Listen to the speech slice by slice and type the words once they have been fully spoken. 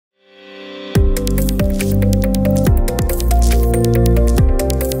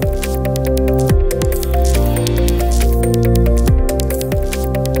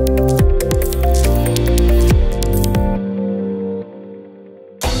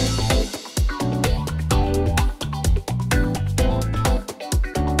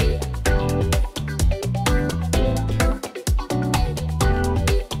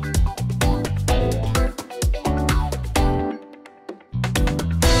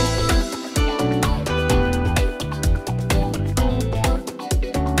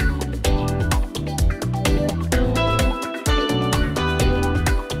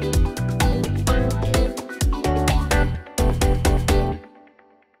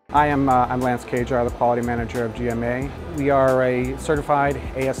I'm Lance Kjar, the Quality Manager of GMA. We are a certified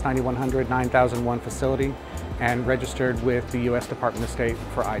AS9100 9001 facility and registered with the U.S. Department of State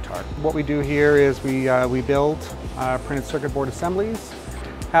for ITAR. What we do here is we build printed circuit board assemblies.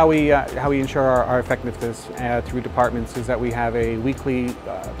 How we ensure our effectiveness through departments is that we have a weekly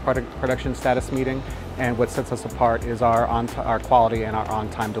production status meeting, and what sets us apart is our quality and our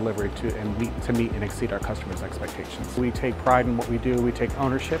on-time delivery to meet and exceed our customers' expectations. We take pride in what we do. We take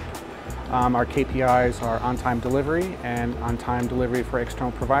ownership. Our KPIs are on-time delivery and on-time delivery for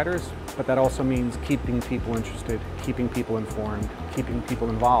external providers, but that also means keeping people interested, keeping people informed, keeping people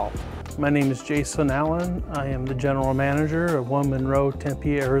involved. My name is Jason Allen. I am the General Manager of OneMonroe,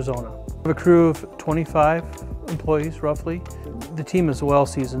 Tempe, Arizona. We have a crew of 25 employees, roughly. The team is well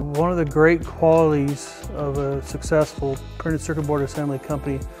seasoned. One of the great qualities of a successful printed circuit board assembly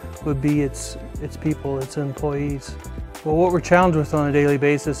company would be its people, its employees. Well, what we're challenged with on a daily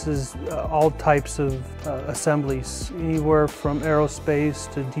basis is all types of assemblies, anywhere from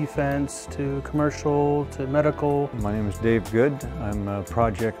aerospace to defense to commercial to medical. My name is Dave Good. I'm a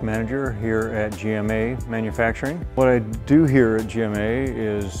project manager here at GMA Manufacturing. What I do here at GMA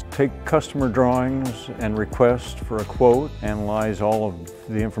is take customer drawings and requests for a quote, analyze all of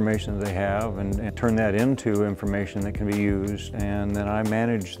the information that they have and turn that into information that can be used, and then I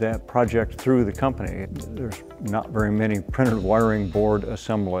manage that project through the company. There's not very many printed wiring board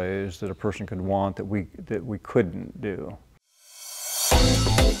assemblies that a person could want that we couldn't do.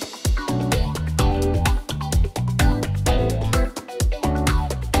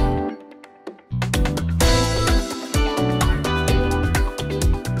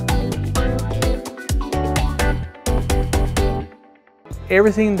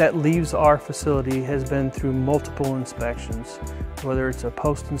 Everything that leaves our facility has been through multiple inspections, whether it's a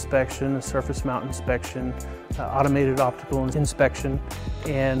post inspection, a surface mount inspection, automated optical inspection,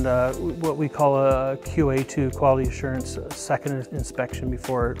 and what we call a QA2, quality assurance, second inspection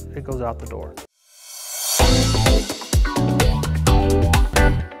before it goes out the door.